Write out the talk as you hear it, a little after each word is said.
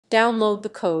Download the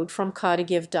code from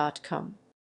Codigive.com.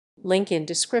 Link in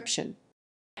description.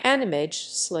 An image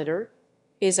slider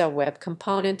is a web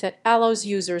component that allows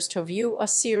users to view a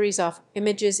series of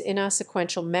images in a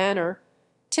sequential manner,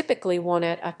 typically one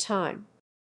at a time.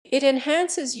 It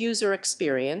enhances user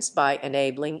experience by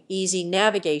enabling easy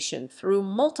navigation through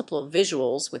multiple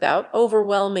visuals without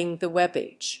overwhelming the web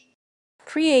page.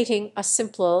 Creating a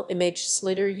simple image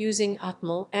slider using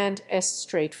Atmel and is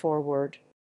straightforward.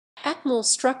 Atmel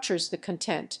structures the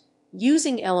content,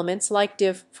 using elements like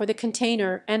div for the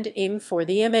container and im for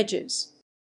the images.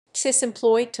 It is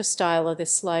employed to style the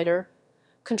slider,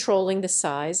 controlling the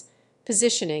size,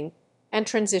 positioning, and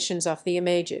transitions of the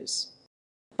images.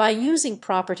 By using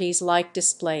properties like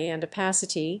display and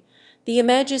opacity, the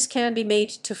images can be made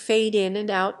to fade in and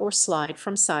out or slide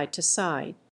from side to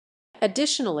side.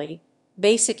 Additionally,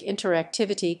 basic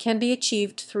interactivity can be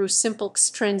achieved through simple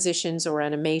transitions or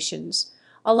animations,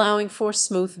 allowing for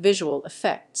smooth visual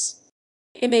effects.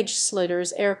 Image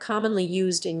sliders are commonly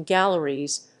used in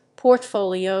galleries,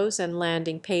 portfolios, and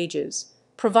landing pages,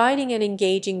 providing an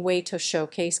engaging way to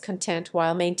showcase content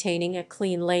while maintaining a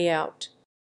clean layout.